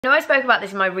I know I spoke about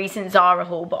this in my recent Zara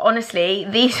haul, but honestly,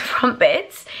 these front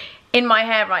bits in my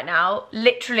hair right now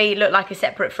literally look like a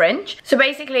separate fringe. So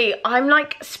basically, I'm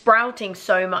like sprouting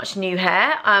so much new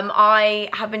hair. I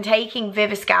have been taking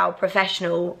Viviscal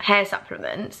professional hair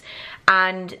supplements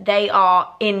and they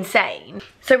are insane.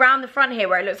 So around the front here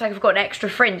where it looks like I've got an extra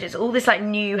fringe, it's all this like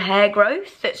new hair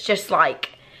growth that's just like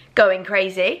going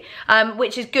crazy,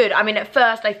 which is good. I mean, at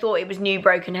first I thought it was new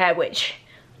broken hair, which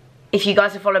if you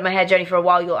guys have followed my hair journey for a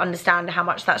while, you'll understand how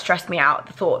much that stressed me out,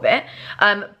 the thought of it.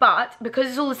 But because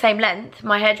it's all the same length,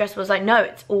 my hairdresser was like, no,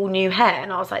 it's all new hair.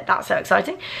 And I was like, that's so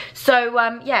exciting. So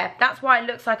yeah, that's why it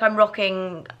looks like I'm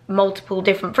rocking multiple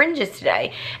different fringes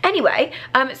today. Anyway,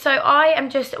 so I am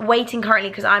just waiting currently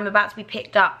because I'm about to be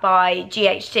picked up by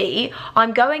GHD.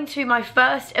 I'm going to my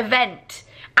first event,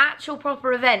 actual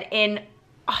proper event in,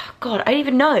 oh God, I don't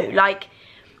even know, like,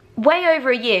 way over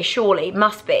a year, surely,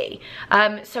 must be.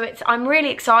 So I'm really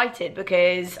excited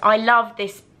because I love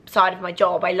this side of my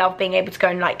job. I love being able to go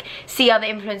and like see other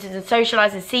influencers and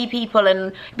socialize and see people,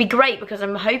 and it'd be great because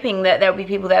I'm hoping that there'll be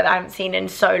people there that I haven't seen in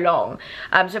so long.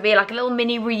 So it'll be like a little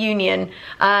mini reunion.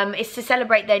 It's to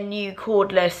celebrate their new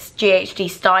cordless GHD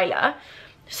styler.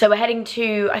 So we're heading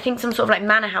to, I think, some sort of like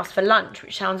manor house for lunch,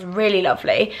 which sounds really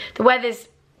lovely. The weather's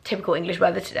typical English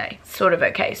weather today, sort of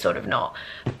okay, sort of not,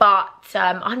 but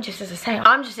I'm just, as I say,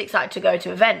 I'm just excited to go to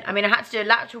an event. I mean, I had to do a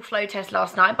lateral flow test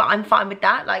last night, but I'm fine with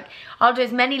that. Like, I'll do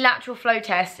as many lateral flow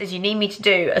tests as you need me to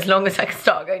do as long as I can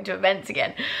start going to events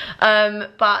again.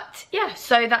 But yeah,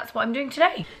 so that's what I'm doing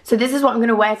today. So this is what I'm going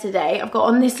to wear today. I've got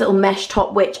on this little mesh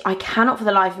top, which I cannot for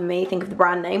the life of me think of the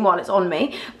brand name while it's on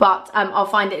me, but I'll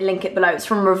find it and link it below. It's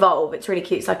from Revolve. It's really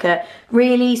cute. It's like a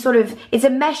really sort of, it's a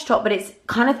mesh top, but it's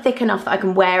kind of thick enough that I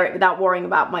can wear it without worrying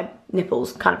about my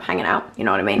nipples kind of hanging out, you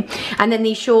know what I mean? And then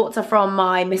these shorts are from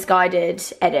my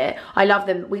Missguided edit. I love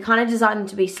them. We kind of designed them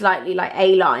to be slightly like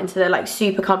A-line, so they're like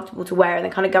super comfortable to wear and they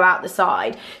kind of go out the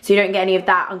side, so you don't get any of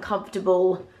that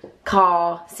uncomfortable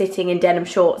car sitting in denim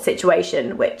short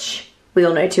situation, which we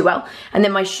all know too well. And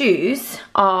then my shoes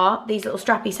are these little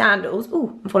strappy sandals,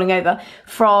 ooh, I'm falling over,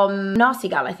 from Nasty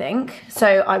Gal, I think. So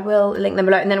I will link them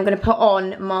below, and then I'm gonna put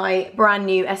on my brand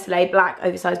new SLA black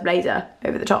oversized blazer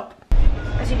over the top.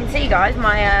 As you can see, guys,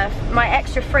 my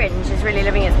extra fringe is really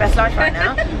living its best life right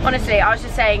now. Honestly, I was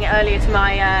just saying earlier to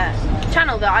my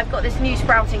channel that I've got this new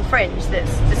sprouting fringe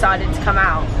that's decided to come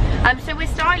out. So we're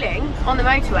styling on the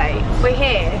motorway. We're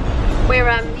here.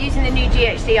 We're using the new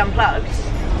GHD Unplugged,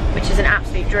 which is an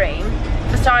absolute dream,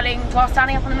 for styling while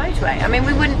standing up on the motorway. I mean,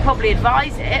 we wouldn't probably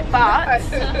advise it, but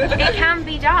it can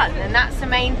be done, and that's the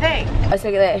main thing. Let's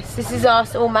look at this. This is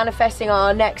us all manifesting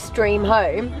our next dream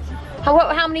home.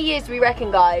 How many years do we reckon,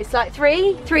 guys? Like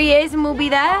 3 years and we'll be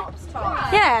there?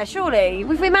 Yeah, surely.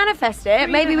 If we manifest it,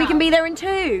 maybe we can be there in 2.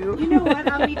 You know what?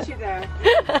 I'll meet you there.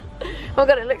 Oh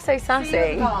god, it looks so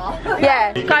sassy.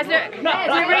 Yeah, guys, look,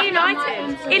 we're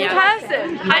reunited in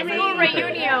person. High school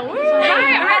reunion.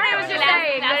 I was just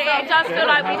saying that it does feel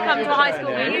like we've come to a high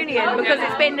school reunion because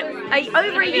it's been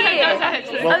over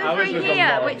a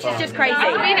year, which is just crazy.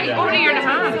 Over a year and a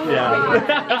half.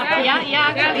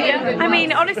 Yeah. I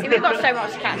mean, honestly, we've got so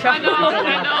much to catch up. I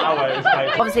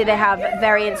know. Obviously, they have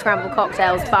very Instagrammable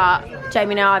cocktails, but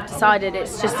Jamie and I have decided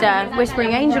it's just a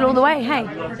Whispering Angel all the way. Hey.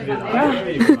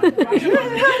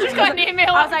 Just got an email.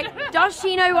 I was like, does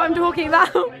she know what I'm talking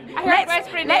about?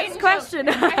 Let's question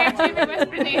her. I heard you were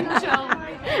Whispering Angel.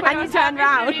 And you turned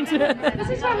round. This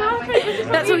is what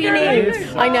happened. That's all you need.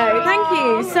 I know. Thank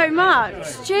you so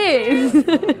much. Cheers.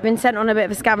 I've been sent on a bit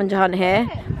of a scavenger hunt here.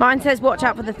 Mine says watch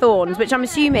out for the thorns, which I'm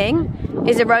assuming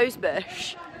is a rose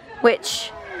bush,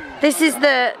 which this is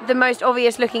the most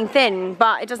obvious looking thing,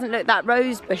 but it doesn't look that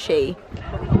rose bushy.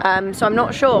 So I'm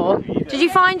not sure. Did you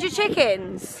find your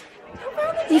chickens?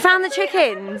 You found the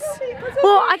chickens?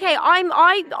 Well, okay, I'm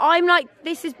like,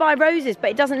 this is by roses,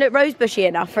 but it doesn't look rose bushy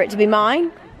enough for it to be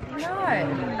mine. No,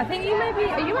 I think you maybe,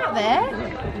 are you out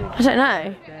there? I don't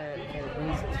know.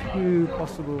 There's 2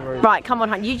 possible roses. Right, come on,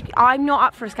 hun. I'm not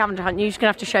up for a scavenger hunt. You're just gonna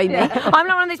have to show me. I'm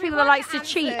not one of those people that likes to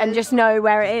cheat and just know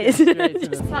where it is.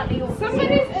 Somebody's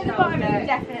in the bottom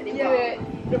definitely do it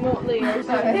remotely or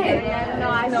something.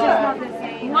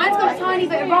 Mine's got a tiny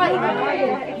bit of right.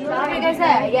 It goes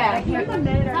there, yeah.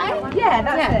 Yeah,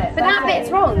 that's it. But that bit's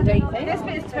wrong, don't you think? This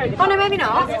bit is totally. Oh no, maybe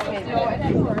not.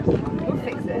 We'll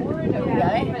fix it.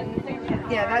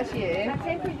 Yeah, that's you.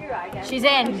 She's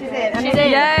in. She's in. She's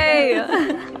in. Yay!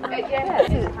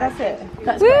 That's it.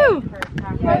 That's woo!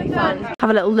 Really fun. Have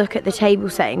a little look at the table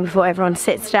setting before everyone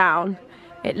sits down.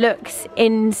 It looks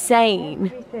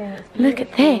insane. Look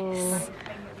at this.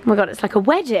 Oh my god, it's like a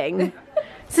wedding.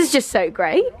 This is just so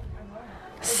great.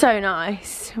 So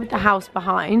nice with the house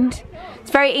behind.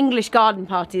 It's very English garden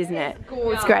party, isn't it?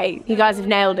 It's great. You guys have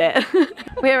nailed it.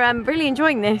 We're really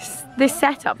enjoying this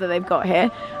setup that they've got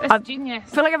here. I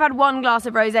feel like I've had one glass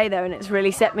of rosé though, and it's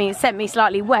really sent me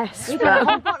slightly west. We've got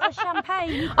a bottle of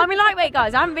champagne. I mean, lightweight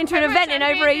guys. I haven't been to an event in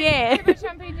over a year. How much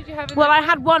champagne did you have? Well, I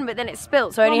had one, but then it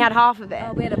spilt, so I only had half of it.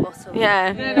 Oh, we had a bottle.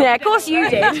 Yeah, of course you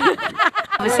did.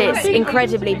 Obviously, it's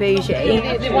incredibly bougie.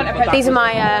 These are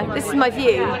my. This is my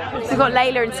view. We've got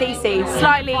Layla and Cece,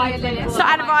 slightly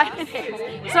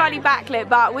backlit,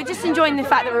 but we're just enjoying the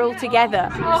fact that we're all together.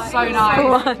 So nice. For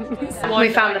once. We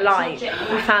found the light.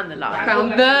 We found the light.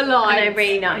 Found the light. And over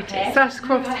Reunited. First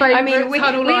Croft's favourite. I mean, we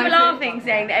were laughing,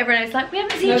 saying that everyone was like, we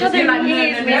haven't seen each other in like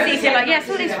years. And we see each other like, yes,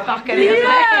 all this fucker.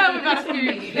 Yeah, we've had a few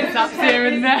mishaps here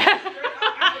and there.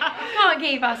 Can't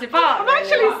keep us apart. I'm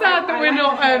actually sad that we're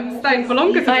not staying for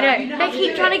longer today. I know. They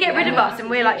keep trying to get rid of us, and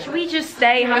we're like, should we just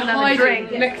stay, have another drink?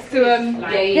 Next to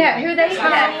yeah, who are they?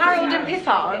 Harold and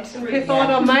Piffard. Piffard,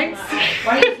 our mates.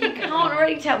 You can't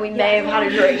already tell we may have had a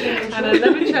drink. And a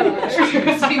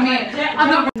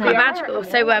limoncello. Quite magical.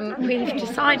 So we've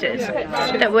decided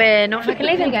that we're not fucking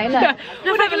leaving. Not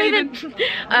fucking leaving.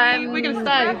 We're gonna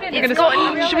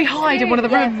stay. Should we hide in one of the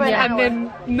rooms and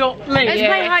then not leave? Let's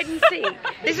play hide and seek.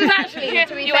 This was actually. You want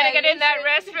to get in that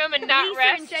restroom and not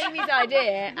rest? Lisa and Jamie's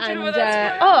idea, and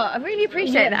I really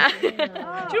appreciate that. Do you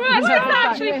know what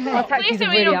that's actually? Lisa,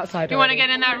 you want to get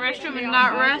in that restroom and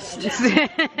not rest?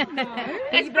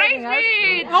 It's great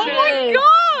speed. Oh my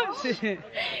gosh!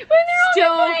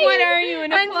 Stop! What are you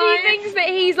in a And she thinks that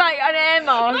he's like an air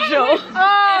marshal.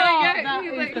 That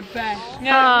is the best.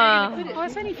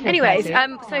 Anyways,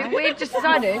 so we've just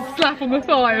decided Slap on the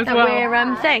thigh as that well.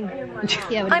 we're staying.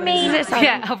 I mean, it's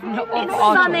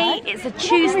sunny. It's a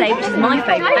Tuesday, which is my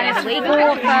favourite day of the week.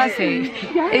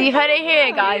 4:30. You heard it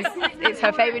here, guys. It's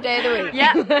her favourite day of the week.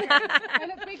 Yeah.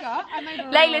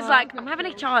 Layla's like, I'm having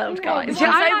a child, guys.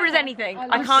 I'm sober as anything.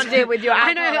 I can't deal with your.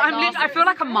 I know. I feel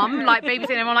like a mum, like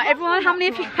babysitting everyone. Like, everyone, how many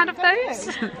have you had of those?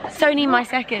 It's only my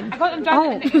second.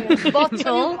 Bottle.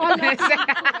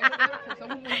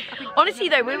 Honestly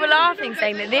though, we were laughing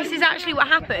saying that this is actually what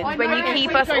happens when you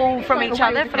keep us all from each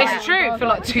other for It's true, for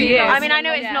like 2 years. I mean, I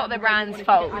know it's not the brand's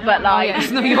fault, but like...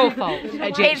 it's not your fault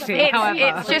at GHC,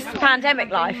 it's just pandemic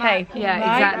life, hey. Yeah,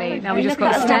 exactly. Now we just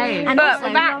got to stay. But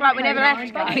we're back like we never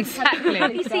left, guys. Exactly.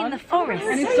 Have you seen the forest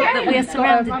that we are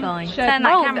surrounded by? Turn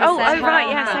that camera Right,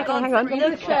 yes, hang on.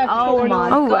 Look at, oh my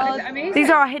god. These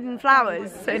are our hidden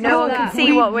flowers, so no one can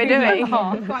see what we're doing.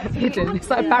 Hidden. It's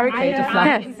like a barricade of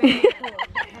flowers.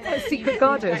 Secret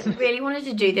garden. I really wanted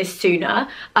to do this sooner,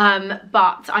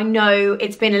 but I know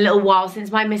it's been a little while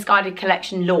since my Missguided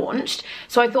collection launched,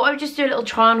 so I thought I would just do a little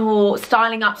try on haul,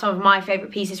 styling up some of my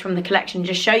favourite pieces from the collection,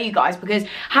 just show you guys, because I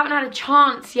haven't had a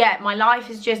chance yet. My life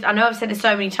is just, I know I've said this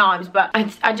so many times, but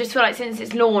I just feel like since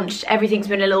it's launched, everything's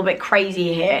been a little bit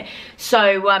crazy here,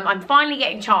 so I'm finally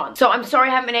getting a chance. So I'm sorry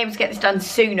I haven't been able to get this done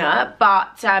sooner,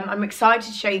 but I'm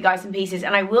excited to show you guys some pieces,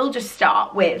 and I will just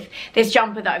start with this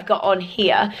jumper that I've got on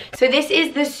here. So this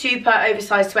is the super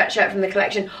oversized sweatshirt from the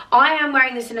collection. I am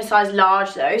wearing this in a size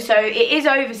large though, so it is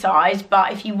oversized,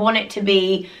 but if you want it to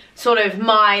be sort of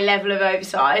my level of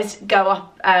oversized, go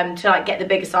up to like get the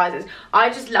bigger sizes. I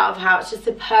just love how it's just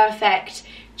the perfect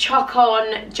chuck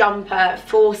on jumper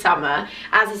for summer.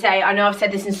 As I say, I know I've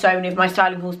said this in so many of my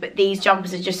styling hauls, but these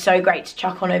jumpers are just so great to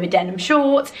chuck on over denim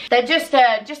shorts. They're just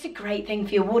a great thing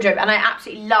for your wardrobe, and I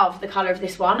absolutely love the colour of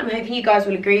this one. I'm hoping you guys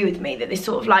will agree with me that this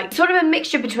sort of a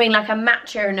mixture between like a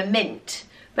matcha and a mint,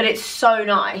 but it's so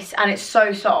nice and it's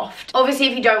so soft. Obviously,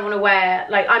 if you don't want to wear,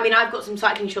 like, I mean, I've got some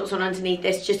cycling shorts on underneath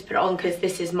this, just put it on because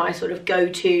this is my sort of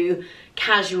go-to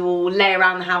casual lay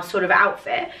around the house sort of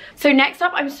outfit. So next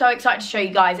up, I'm so excited to show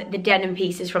you guys the denim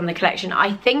pieces from the collection.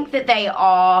 I think that they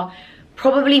are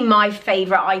probably my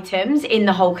favourite items in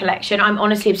the whole collection. I'm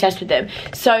honestly obsessed with them.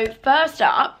 So first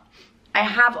up, I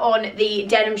have on the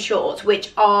denim shorts,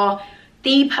 which are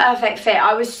the perfect fit.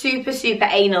 I was super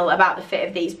anal about the fit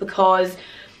of these because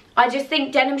I just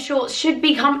think denim shorts should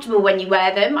be comfortable when you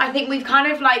wear them. I think we've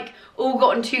kind of like all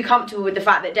gotten too comfortable with the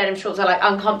fact that denim shorts are like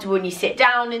uncomfortable when you sit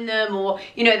down in them, or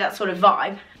you know, that sort of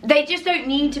vibe. They just don't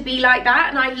need to be like that,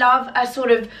 and I love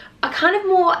a kind of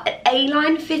more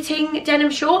A-line fitting denim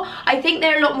short. I think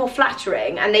they're a lot more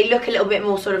flattering and they look a little bit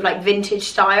more sort of like vintage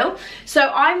style.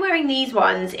 So I'm wearing these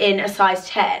ones in a size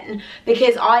 10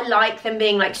 because I like them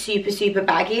being like super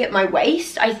baggy at my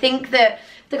waist. I think that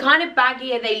the kind of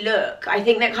baggier they look, I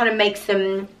think that kind of makes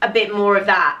them a bit more of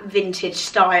that vintage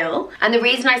style. And the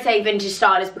reason I say vintage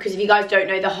style is because if you guys don't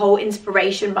know, the whole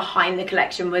inspiration behind the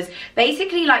collection was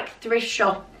basically like thrift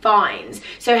shop finds.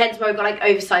 So hence why we've got like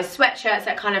oversized sweatshirts,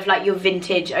 that kind of like your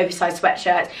vintage oversized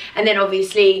sweatshirts, and then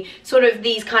obviously sort of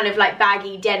these kind of like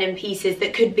baggy denim pieces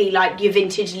that could be like your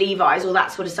vintage Levi's or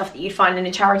that sort of stuff that you'd find in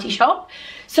a charity shop.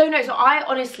 So no, so I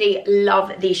honestly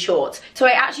love these shorts. So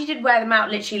I actually did wear them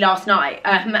out literally last night,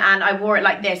 and I wore it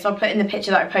like this. I'll put in the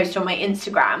picture that I posted on my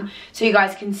Instagram so you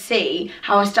guys can see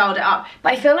how I styled it up.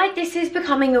 But I feel like this is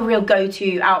becoming a real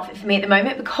go-to outfit for me at the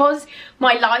moment because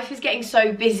my life is getting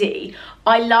so busy.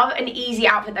 I love an easy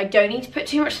outfit that I don't need to put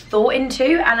too much thought into,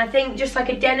 and I think just like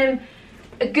a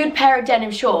good pair of denim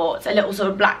shorts, a little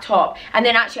sort of black top, and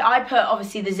then actually I put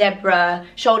obviously the zebra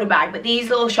shoulder bag, but these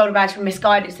little shoulder bags from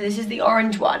Missguided, so this is the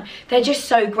orange one, they're just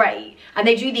so great. And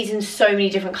they do these in so many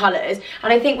different colours,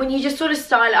 and I think when you just sort of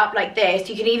style it up like this,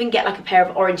 you can even get like a pair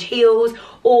of orange heels,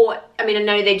 or I mean, I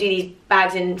know they do these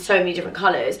bags in so many different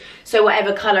colours, so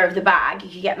whatever colour of the bag, you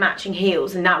could get matching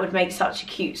heels, and that would make such a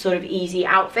cute sort of easy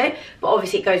outfit. But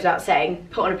obviously it goes without saying,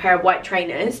 put on a pair of white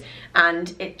trainers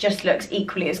and it just looks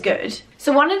equally as good.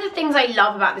 So one of the things I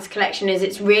love about this collection is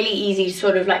it's really easy to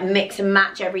sort of like mix and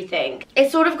match everything.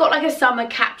 It's sort of got like a summer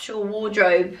capsule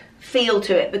wardrobe feel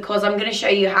to it because I'm going to show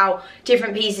you how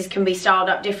different pieces can be styled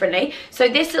up differently. So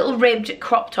this little ribbed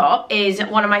crop top is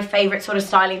one of my favourite sort of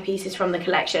styling pieces from the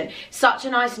collection. Such a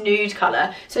nice nude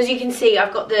colour. So as you can see,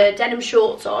 I've got the denim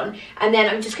shorts on, and then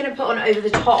I'm just going to put on over the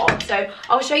top. So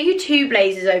I'll show you two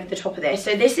blazers over the top of this.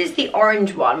 So this is the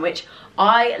orange one, which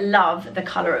I love the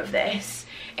colour of this.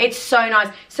 It's so nice.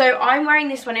 So I'm wearing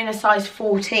this one in a size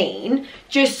 14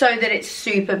 just so that it's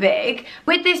super big.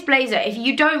 With this blazer, if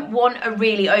you don't want a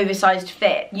really oversized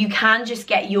fit, you can just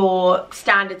get your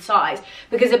standard size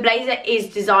because the blazer is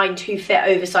designed to fit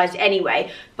oversized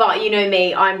anyway. But you know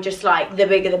me, I'm just like the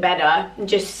bigger the better.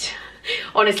 Just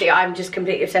honestly, I'm just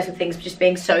completely obsessed with things just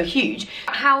being so huge.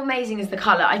 How amazing is the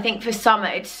colour? I think for summer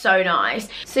it's so nice.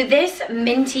 So this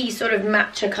minty sort of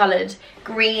matcha coloured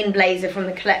green blazer from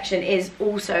the collection is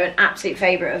also an absolute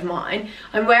favourite of mine.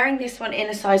 I'm wearing this one in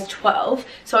a size 12,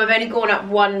 so I've only gone up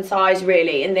one size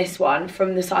really in this one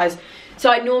from the size.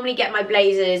 So I normally get my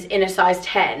blazers in a size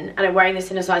 10 and I'm wearing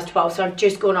this in a size 12, so I've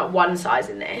just gone up one size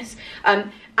in this.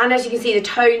 And as you can see, the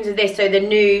tones of this, so the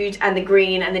nude and the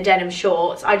green and the denim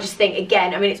shorts, I just think,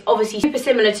 again, I mean, it's obviously super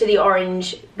similar to the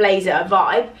orange blazer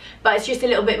vibe, but it's just a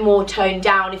little bit more toned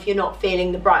down if you're not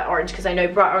feeling the bright orange, because I know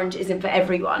bright orange isn't for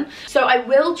everyone. So I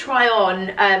will try on,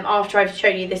 after I've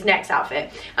shown you this next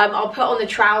outfit, I'll put on the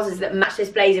trousers that match this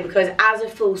blazer, because as a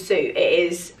full suit,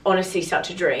 it is honestly such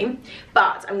a dream.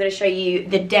 But I'm going to show you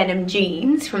the denim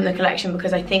jeans from the collection,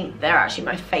 because I think they're actually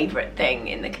my favourite thing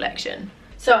in the collection.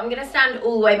 So I'm going to stand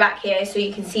all the way back here so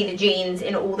you can see the jeans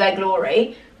in all their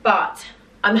glory, but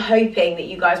I'm hoping that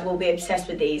you guys will be obsessed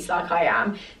with these like I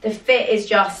am. The fit is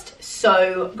just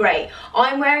so great.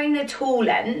 I'm wearing the tall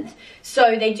length,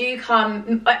 so they do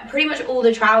come, pretty much all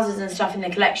the trousers and stuff in the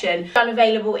collection are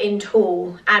available in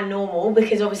tall and normal,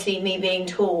 because obviously me being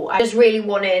tall, I just really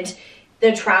wanted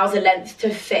the trouser length to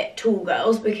fit tall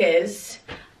girls, because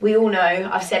we all know,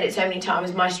 I've said it so many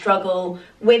times, my struggle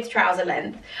with trouser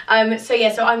length. So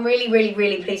yeah, so I'm really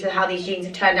pleased with how these jeans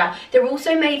have turned out. They're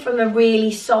also made from a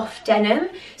really soft denim,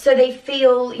 so they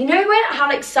feel, you know how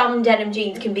like some denim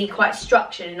jeans can be quite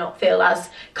structured and not feel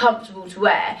as comfortable to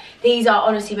wear? These are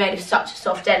honestly made of such a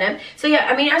soft denim. So yeah,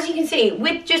 I mean, as you can see,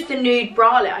 with just the nude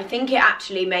bralette, I think it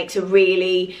actually makes a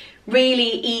really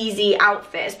easy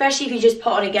outfit, especially if you just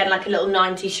put on again like a little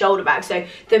 90s shoulder bag. So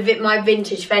my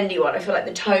vintage Fendi one, I feel like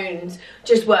the tones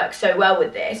just work so well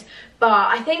with this. But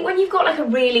I think when you've got like a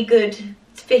really good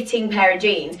fitting pair of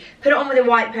jeans, put it on with a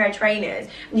white pair of trainers,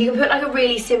 and you can put like a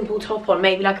really simple top on,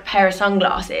 maybe like a pair of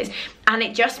sunglasses, and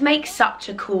it just makes such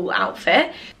a cool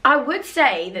outfit. I would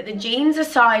say that the jeans are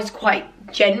sized quite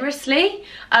generously,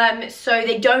 so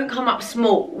they don't come up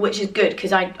small, which is good,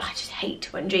 because I just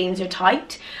hate when jeans are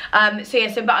tight. So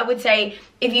yeah, but I would say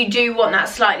if you do want that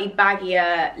slightly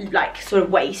baggier like sort of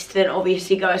waist, then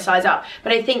obviously go a size up,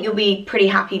 but I think you'll be pretty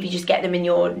happy if you just get them in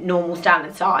your normal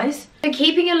standard size. So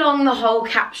keeping along the whole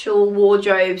capsule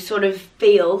wardrobe sort of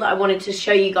feel, that I wanted to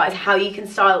show you guys how you can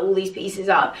style all these pieces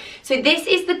up. So this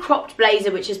is the cropped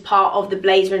blazer, which is part of the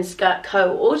blazer and skirt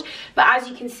cohort, but as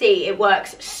you can see, it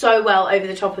works so well over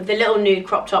the top of the little nude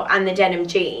crop top and the denim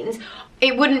jeans.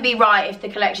 It wouldn't be right if the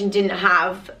collection didn't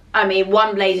have I mean,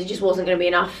 one blazer just wasn't going to be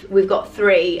enough. We've got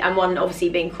 3 and one obviously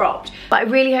being cropped. But I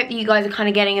really hope that you guys are kind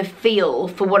of getting a feel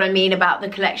for what I mean about the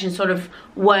collection sort of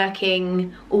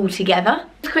working all together.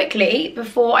 Quickly,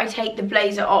 before I take the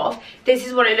blazer off, this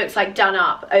is what it looks like done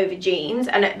up over jeans,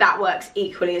 and that works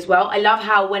equally as well. I love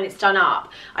how when it's done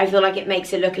up, I feel like it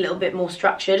makes it look a little bit more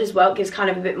structured as well. It gives kind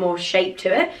of a bit more shape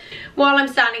to it. While I'm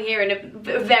standing here in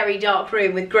a very dark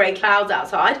room with grey clouds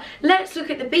outside, let's look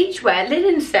at the beachwear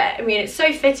linen set. I mean, it's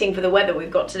so fitting for the weather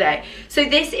we've got today. So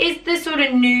this is the sort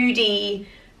of nudie,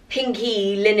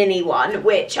 pinky linen-y one,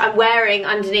 which I'm wearing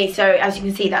underneath. So as you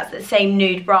can see, that's the same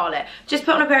nude bralette. Just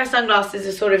put on a pair of sunglasses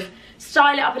to sort of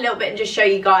style it up a little bit and just show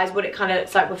you guys what it kind of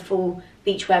looks like with full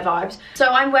beachwear vibes. So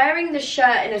I'm wearing the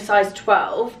shirt in a size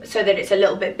 12 so that it's a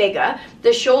little bit bigger.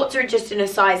 The shorts are just in a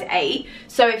size 8.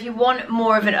 So if you want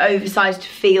more of an oversized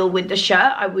feel with the shirt,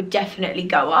 I would definitely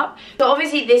go up. So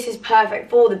obviously this is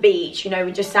perfect for the beach, you know,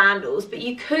 with just sandals, but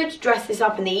you could dress this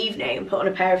up in the evening and put on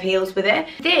a pair of heels with it.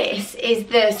 This is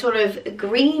the sort of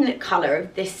green colour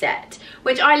of this set,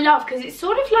 which I love because it's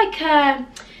sort of like a...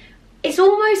 It's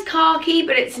almost khaki,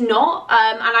 but it's not,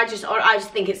 and I just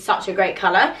think it's such a great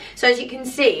colour. So as you can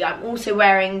see, I'm also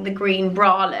wearing the green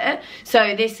bralette.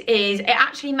 So this is, it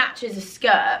actually matches a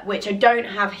skirt, which I don't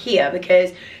have here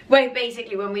because, well,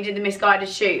 basically when we did the Missguided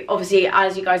shoot, obviously,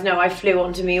 as you guys know, I flew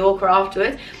on to Mallorca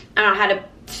afterwards, and I had a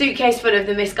suitcase full of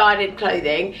the Missguided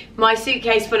clothing, my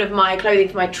suitcase full of my clothing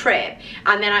for my trip,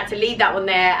 and then I had to leave that one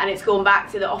there, and it's gone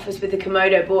back to the office with the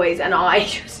Komodo boys, and I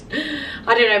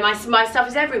don't know, my stuff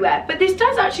is everywhere. But this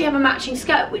does actually have a matching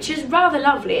skirt, which is rather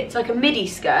lovely. It's like a midi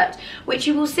skirt, which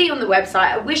you will see on the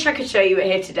website. I wish I could show you it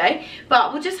here today,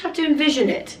 but we'll just have to envision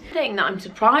it. The thing that I'm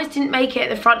surprised didn't make it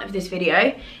at the front of this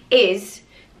video is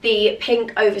the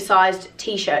pink oversized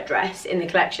t-shirt dress in the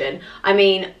collection. I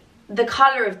mean, the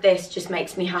colour of this just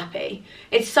makes me happy.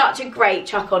 It's such a great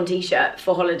chuck-on t-shirt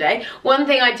for holiday. One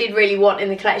thing I did really want in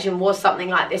the collection was something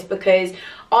like this, because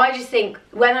I just think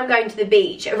when I'm going to the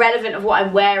beach, irrelevant of what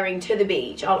I'm wearing to the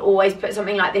beach, I'll always put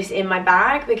something like this in my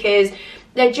bag, because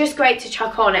they're just great to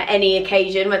chuck on at any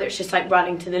occasion, whether it's just like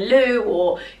running to the loo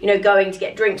or, you know, going to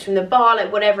get drinks from the bar,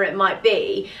 like whatever it might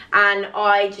be. And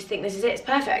I just think this is it. It's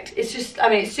perfect. It's just, I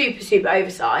mean, it's super, super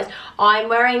oversized. I'm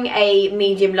wearing a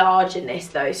medium large in this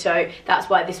though, so that's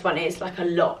why this one is like a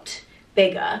lot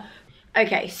bigger.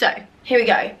 Okay, so here we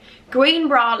go. Green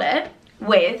bralette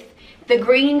with the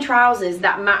green trousers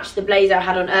that match the blazer I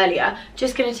had on earlier.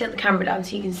 Just gonna tilt the camera down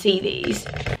so you can see these.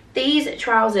 These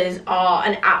trousers are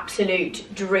an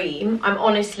absolute dream. I'm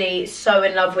honestly so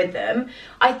in love with them.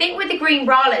 I think with the green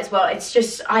bralette as well, it's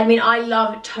just, I mean, I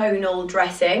love tonal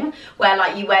dressing where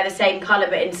like you wear the same colour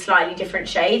but in slightly different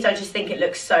shades. I just think it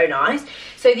looks so nice.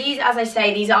 So these, as I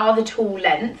say, these are the tall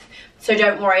length. So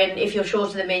don't worry, and if you're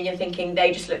shorter than me and you're thinking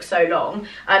they just look so long,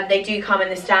 they do come in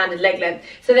the standard leg length.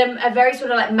 So they're a very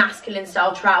sort of like masculine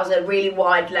style trouser, really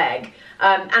wide leg.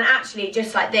 And actually,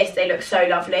 just like this, they look so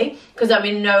lovely. Because I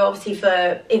mean, no, obviously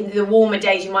for in the warmer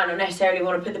days, you might not necessarily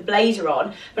want to put the blazer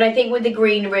on. But I think with the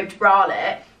green ribbed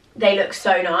bralette, they look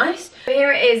so nice.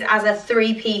 Here it is as a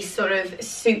 3-piece sort of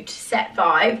suit set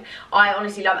vibe. I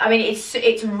honestly love it. I mean,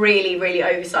 it's really, really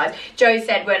oversized. Joe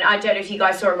said when, I don't know if you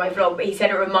guys saw in my vlog, but he said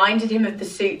it reminded him of the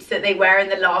suits that they wear in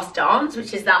The Last Dance,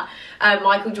 which is that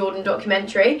Michael Jordan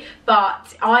documentary.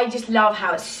 But I just love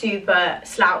how it's super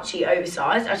slouchy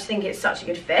oversized. I just think it's such a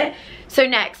good fit. So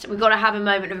next, we've got to have a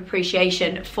moment of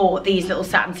appreciation for these little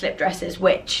satin slip dresses,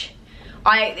 which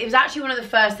it was actually one of the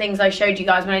first things I showed you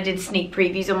guys when I did sneak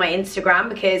previews on my Instagram,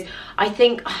 because I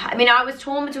mean, I was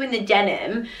torn between the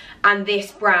denim and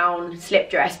this brown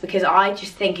slip dress because I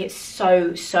just think it's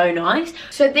so, so nice.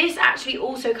 So this actually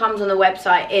also comes on the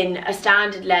website in a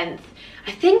standard length.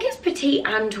 I think it's petite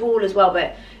and tall as well,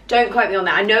 but don't quote me on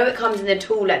that. I know it comes in the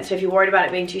tall length, so if you're worried about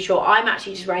it being too short, I'm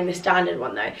actually just wearing the standard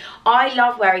one though. I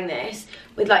love wearing this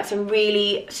with like some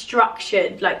really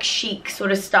structured, like chic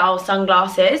sort of style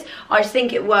sunglasses. I just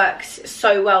think it works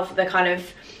so well for the kind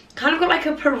of got like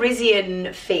a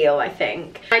Parisian feel, I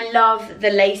think. I love the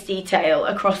lace detail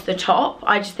across the top.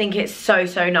 I just think it's so,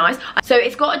 so nice. So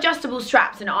it's got adjustable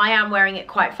straps and I am wearing it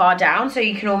quite far down, so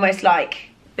you can almost like,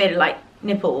 bit of like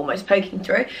nipple almost poking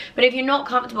through. But if you're not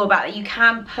comfortable about it, you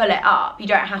can pull it up. You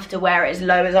don't have to wear it as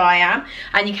low as I am,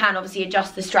 and you can obviously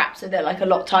adjust the straps so they're like a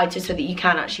lot tighter so that you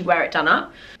can actually wear it done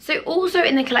up. So also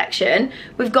in the collection,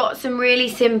 we've got some really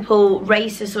simple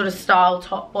racer sort of style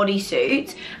top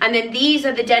bodysuits, and then these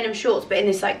are the denim shorts but in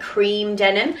this like cream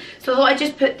denim. So I thought I'd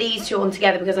just put these two on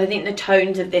together because I think the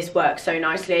tones of this work so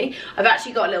nicely. I've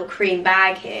actually got a little cream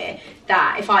bag here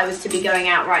that if I was to be going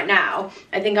out right now,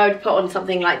 I think I would put on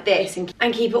something like this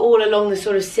and keep it all along the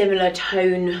sort of similar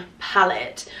tone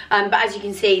palette. But as you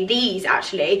can see, these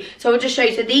actually, so I'll just show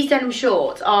you, so these denim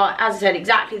shorts are, as I said,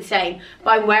 exactly the same,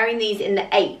 but I'm wearing these in the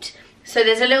 8. So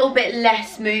there's a little bit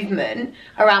less movement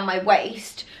around my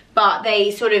waist, but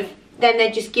they sort of, then they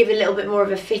just give a little bit more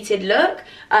of a fitted look.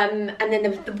 And then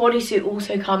the bodysuit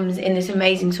also comes in this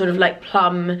amazing sort of like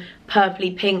plum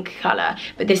purpley pink colour,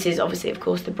 but this is obviously of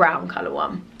course the brown colour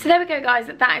one. So there we go guys,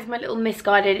 that is my little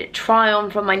Missguided try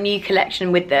on from my new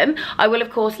collection with them. I will of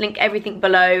course link everything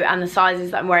below and the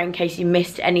sizes that I'm wearing in case you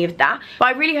missed any of that. But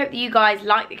I really hope that you guys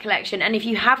like the collection, and if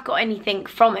you have got anything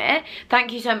from it,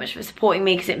 thank you so much for supporting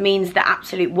me because it means the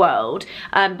absolute world.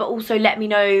 But also let me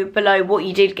know below what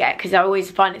you did get, because I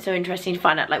always find it so interesting to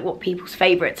find out like what people's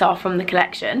favourites are from the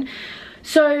collection.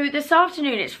 So this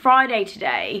afternoon, it's Friday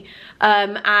today,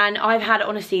 and I've had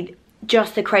honestly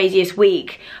just the craziest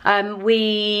week.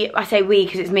 I say we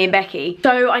because it's me and Becky.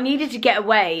 So I needed to get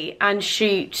away and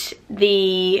shoot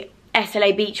the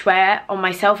SLA beachwear on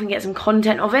myself and get some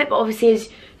content of it, but obviously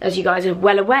as you guys are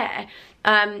well aware,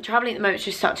 traveling at the moment is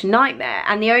just such a nightmare,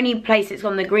 and the only place that's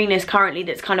on the green list currently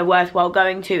that's kind of worthwhile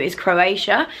going to is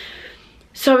Croatia.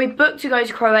 So we booked to go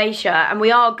to Croatia and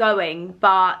we are going,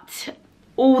 but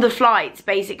all the flights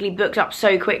basically booked up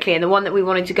so quickly, and the one that we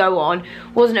wanted to go on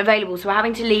wasn't available, so we're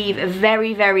having to leave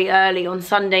very, very early on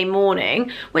Sunday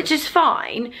morning, which is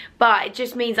fine, but it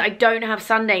just means I don't have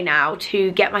Sunday now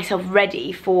to get myself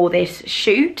ready for this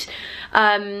shoot.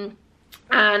 And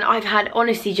I've had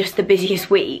honestly just the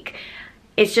busiest week.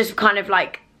 It's just kind of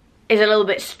like, it's a little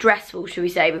bit stressful, should we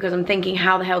say, because I'm thinking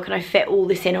how the hell can I fit all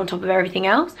this in on top of everything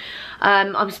else.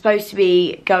 I'm supposed to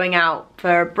be going out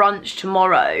for brunch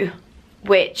tomorrow,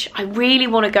 which I really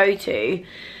want to go to,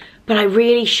 but I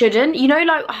really shouldn't. You know,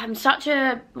 like, I'm such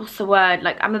a, what's the word?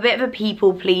 Like, I'm a bit of a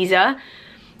people pleaser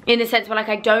in the sense where, like,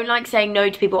 I don't like saying no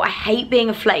to people. I hate being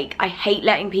a flake. I hate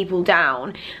letting people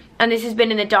down. And this has been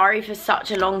in the diary for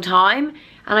such a long time.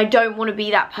 And I don't want to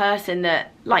be that person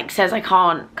that, like, says I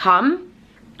can't come.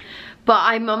 But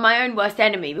I'm my own worst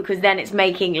enemy, because then it's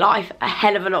making life a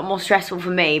hell of a lot more stressful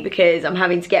for me, because I'm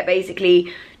having to get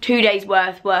basically 2 days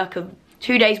worth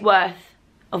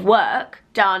of work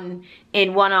done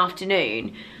in one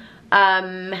afternoon,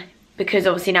 because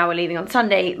obviously now we're leaving on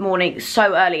Sunday morning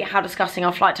so early. How disgusting.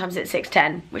 Our flight time's at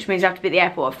 6:10, which means I have to be at the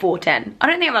airport at 4:10. I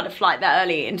don't think I've had a flight that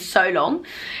early in so long.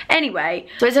 Anyway,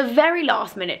 so it's a very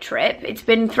last minute trip. It's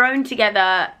been thrown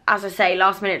together, as I say,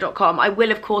 lastminute.com. I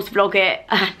will of course vlog it,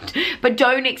 but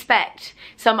don't expect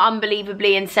some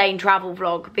unbelievably insane travel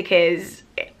vlog, because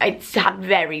it's had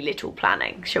very little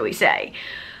planning, shall we say.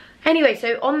 Anyway,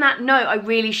 so on that note, I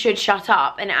really should shut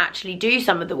up and actually do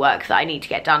some of the work that I need to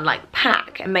get done, like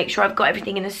pack and make sure I've got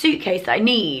everything in the suitcase that I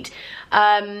need.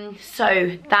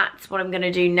 So that's what I'm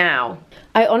gonna do now.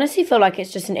 I honestly feel like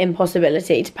it's just an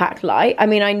impossibility to pack light. I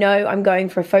mean, I know I'm going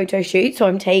for a photo shoot, so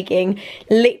I'm taking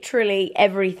literally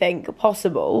everything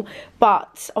possible,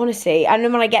 but honestly, and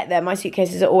then when I get there, my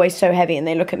suitcases are always so heavy and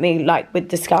they look at me like with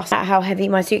disgust at how heavy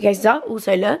my suitcases are.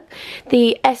 Also look,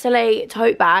 the SLA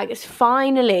tote bag is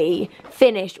finally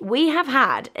finished. We have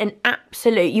had an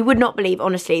absolute, you would not believe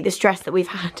honestly the stress that we've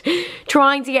had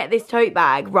trying to get this tote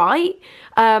bag right.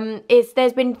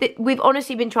 We've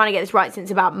honestly been trying to get this right since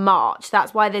about March.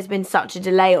 That's why there's been such a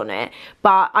delay on it,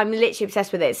 but I'm literally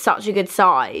obsessed with it. It's such a good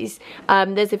size.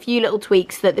 There's a few little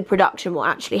tweaks that the production will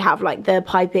actually have, like the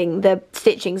piping, the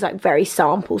stitching's like very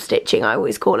sample stitching, I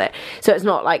always call it, so it's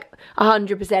not like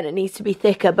 100%, it needs to be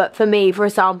thicker, but for me, for a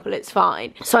sample, it's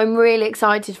fine. So I'm really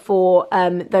excited for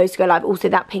those to go live. Also,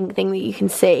 that pink thing that you can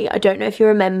see, I don't know if you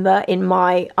remember in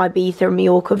my Ibiza and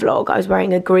Mallorca vlog, I was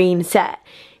wearing a green set.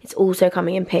 It's also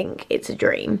coming in pink. It's a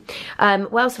dream.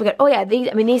 What else have we got? Oh yeah, these,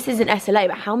 I mean, this isn't SLA,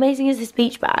 but how amazing is this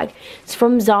beach bag? It's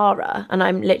from Zara, and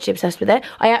I'm literally obsessed with it.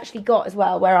 I actually got as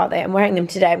well, where are they? I'm wearing them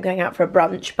today. I'm going out for a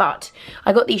brunch, but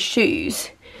I got these shoes,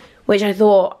 which I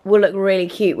thought will look really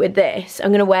cute with this.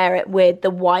 I'm going to wear it with the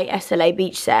white SLA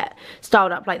beach set,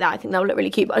 styled up like that. I think that will look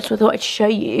really cute, but I just thought I'd show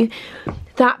you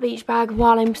that beach bag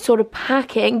while I'm sort of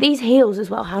packing. These heels as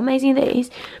well, how amazing are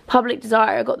these? Public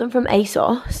Desire, I got them from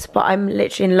ASOS, but I'm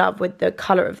literally in love with the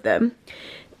colour of them.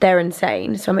 They're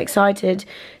insane, so I'm excited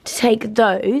to take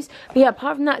those. But yeah,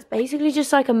 apart from that, it's basically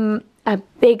just like a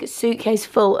big suitcase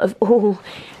full of all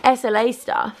SLA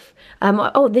stuff.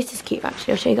 Oh, this is cute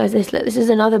actually. I'll show you guys this. Look, this is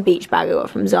another beach bag I got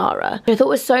from Zara. I thought it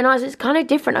was so nice. It's kind of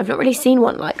different. I've not really seen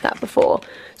one like that before.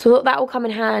 So I thought that will come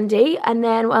in handy. And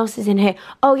then what else is in here?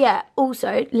 Oh yeah,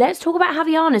 also, let's talk about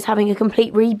Havaiana's having a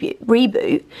complete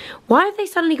reboot. Why have they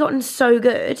suddenly gotten so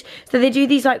good? So they do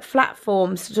these like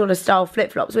platform sort of style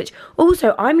flip-flops, which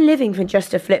also I'm living for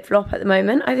just a flip-flop at the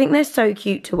moment. I think they're so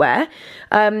cute to wear.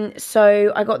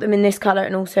 So I got them in this colour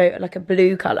and also like a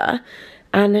blue colour.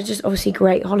 And they're just obviously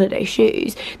great holiday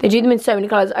shoes. They do them in so many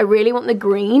colours. I really want the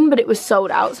green, but it was sold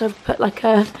out. So I've put like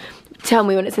a tell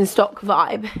me when it's in stock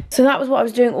vibe. So that was what I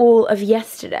was doing all of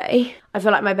yesterday. I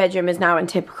feel like my bedroom is now in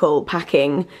typical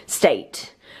packing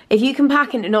state. If you can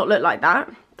pack and it not look like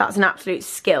that, that's an absolute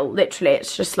skill. Literally,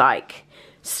 it's just like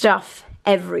stuff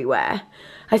everywhere.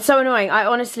 It's so annoying. I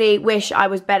honestly wish I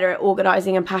was better at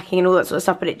organising and packing and all that sort of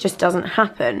stuff, but it just doesn't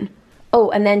happen. Oh,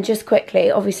 and then just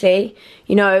quickly, obviously,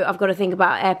 you know, I've got to think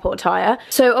about airport attire.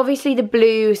 So obviously the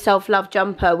blue self-love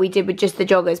jumper we did with just the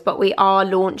joggers, but we are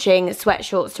launching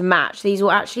sweatshorts to match. These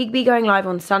will actually be going live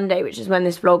on Sunday, which is when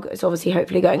this vlog is obviously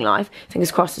hopefully going live.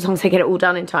 Fingers crossed, as long as I get it all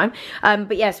done in time.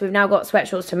 But yes, we've now got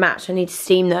sweatshorts to match. I need to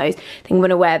steam those. I think I'm going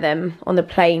to wear them on the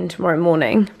plane tomorrow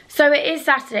morning. So it is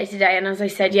Saturday today, and as I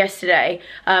said yesterday,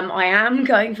 I am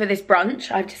going for this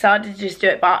brunch. I've decided to just do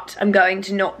it, but I'm going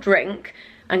to not drink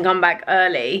and come back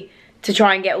early to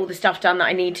try and get all the stuff done that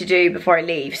I need to do before I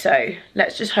leave. So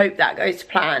let's just hope that goes to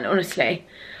plan, honestly.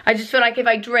 I just feel like if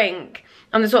I drink,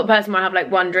 I'm the sort of person where I have like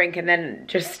one drink and then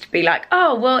just be like,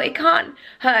 oh, well, it can't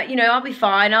hurt, you know, I'll be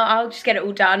fine. I'll just get it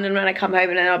all done, and when I come home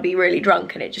and then I'll be really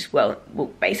drunk and it just will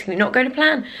basically not go to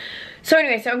plan. So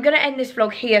anyway, so I'm going to end this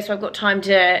vlog here so I've got time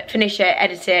to finish it,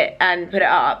 edit it and put it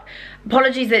up.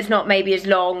 Apologies that it's not maybe as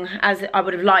long as I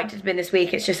would have liked it's been this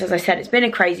week. It's just, as I said, it's been a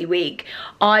crazy week.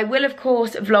 I will, of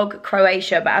course, vlog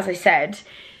Croatia, but as I said,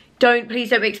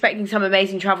 please don't be expecting some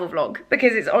amazing travel vlog,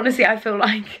 because it's honestly, I feel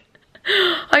like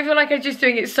I'm just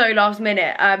doing it so last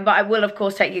minute. But I will, of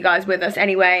course, take you guys with us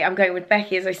anyway. I'm going with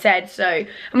Becky, as I said, so,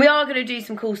 and we are going to do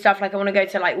some cool stuff. Like I want to go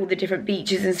to like all the different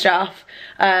beaches and stuff.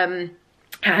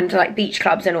 And like beach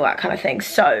clubs and all that kind of thing.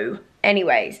 So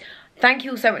anyways, thank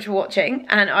you all so much for watching,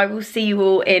 and I will see you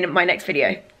all in my next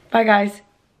video. Bye guys.